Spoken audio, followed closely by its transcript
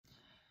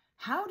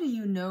How do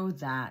you know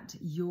that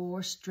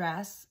your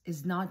stress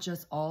is not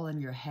just all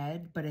in your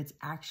head, but it's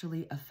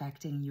actually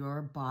affecting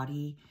your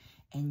body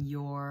and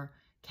your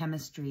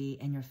chemistry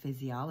and your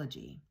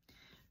physiology?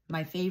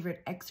 My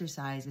favorite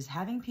exercise is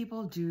having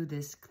people do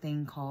this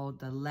thing called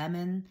the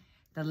lemon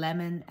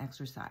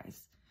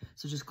exercise.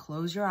 So just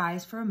close your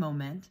eyes for a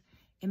moment.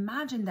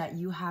 Imagine that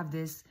you have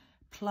this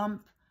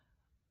plump,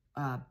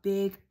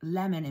 big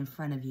lemon in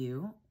front of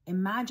you.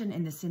 Imagine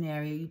in the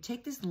scenario, you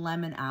take this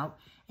lemon out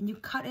and you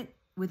cut it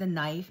with a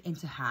knife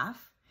into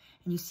half,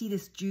 and you see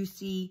this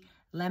juicy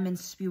lemon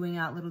spewing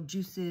out little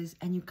juices,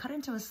 and you cut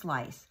into a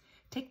slice.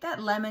 Take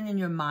that lemon in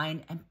your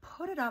mind and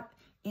put it up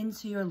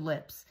into your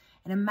lips,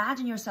 and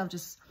imagine yourself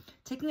just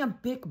taking a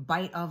big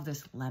bite of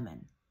this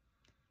lemon.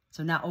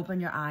 So now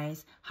open your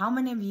eyes. How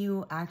many of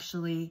you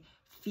actually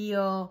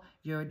feel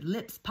your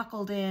lips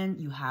puckled in,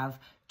 you have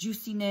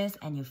juiciness,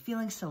 and you're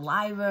feeling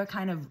saliva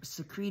kind of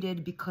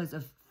secreted because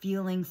of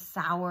feeling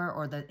sour,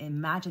 or the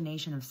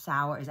imagination of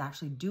sour is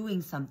actually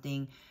doing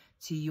something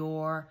to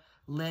your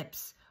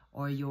lips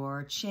or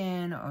your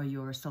chin or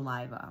your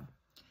saliva?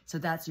 So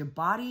that's your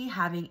body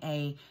having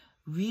a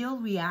real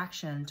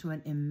reaction to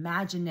an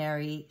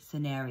imaginary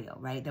scenario,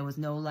 right? There was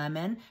no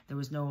lemon, there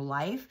was no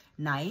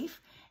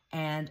knife,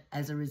 and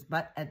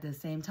but at the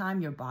same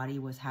time, your body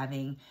was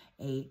having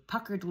a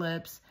puckered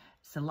lips,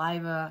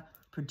 saliva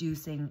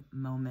producing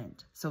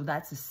moment. So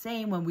that's the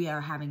same when we are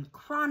having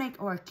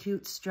chronic or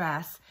acute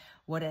stress.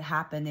 What had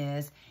happened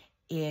is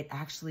it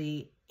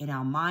actually in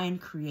our mind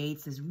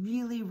creates this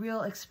really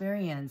real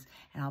experience,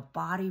 and our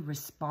body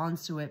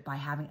responds to it by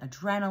having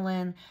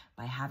adrenaline,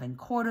 by having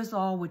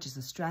cortisol, which is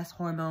a stress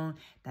hormone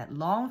that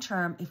long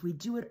term, if we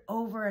do it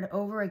over and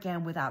over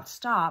again without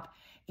stop,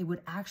 it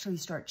would actually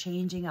start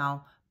changing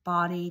our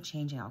body,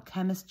 changing our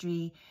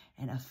chemistry,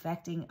 and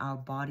affecting our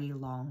body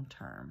long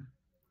term.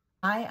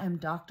 Hi, I'm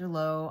Dr.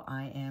 Lowe.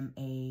 I am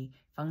a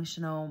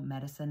functional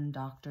medicine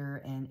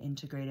doctor and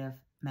integrative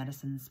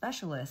medicine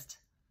specialist.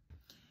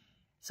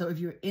 So if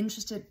you're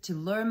interested to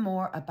learn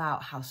more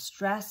about how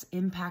stress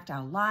impacts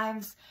our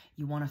lives,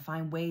 you want to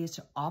find ways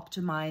to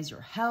optimize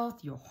your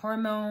health, your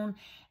hormone,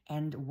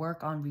 and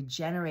work on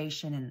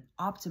regeneration and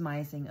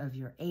optimizing of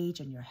your age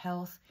and your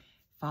health,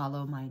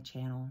 follow my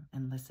channel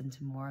and listen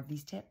to more of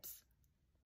these tips.